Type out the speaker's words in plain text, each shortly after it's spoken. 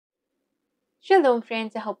Shalom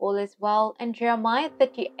friends, I hope all is well. And Jeremiah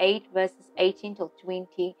 38 verses 18 till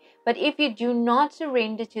 20. But if you do not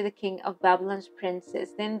surrender to the king of Babylon's princes,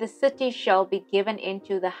 then the city shall be given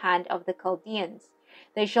into the hand of the Chaldeans.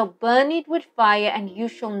 They shall burn it with fire, and you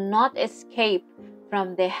shall not escape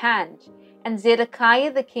from their hand. And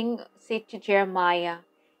Zedekiah the king said to Jeremiah,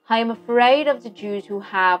 I am afraid of the Jews who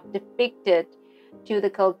have defected to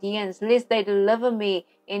the Chaldeans, lest they deliver me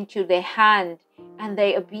into their hand, and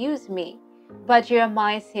they abuse me. But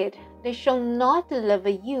Jeremiah said, They shall not deliver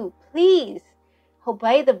you. Please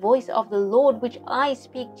obey the voice of the Lord, which I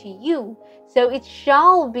speak to you. So it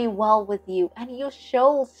shall be well with you, and your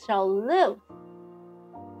souls shall live.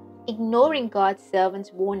 Ignoring God's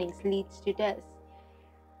servant's warnings leads to this.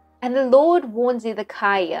 And the Lord warned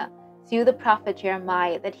Zedekiah through the prophet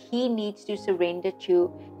Jeremiah that he needs to surrender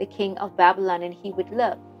to the king of Babylon and he would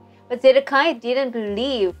live. But Zedekiah didn't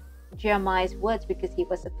believe Jeremiah's words because he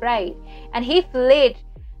was afraid, and he fled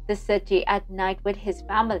the city at night with his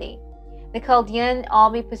family. The Chaldean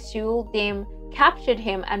army pursued them, captured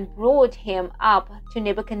him, and brought him up to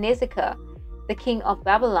Nebuchadnezzar, the king of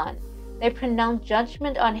Babylon. They pronounced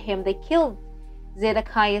judgment on him. They killed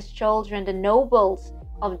Zedekiah's children, the nobles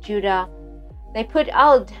of Judah. They put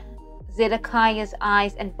out Zedekiah's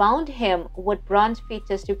eyes and bound him with bronze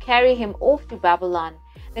fetters to carry him off to Babylon.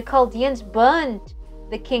 The Chaldeans burned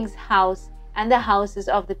the king's house and the houses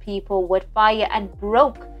of the people with fire and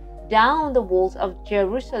broke down the walls of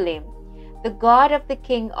Jerusalem. The God of the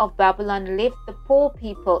king of Babylon left the poor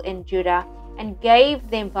people in Judah and gave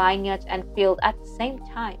them vineyards and fields at the same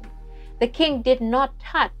time. The king did not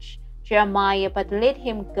touch Jeremiah but let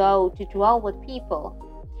him go to dwell with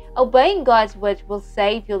people. Obeying God's word will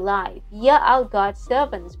save your life. Hear out God's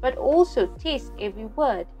servants, but also test every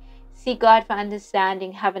word. Seek God for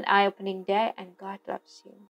understanding. Have an eye-opening day, and God loves you.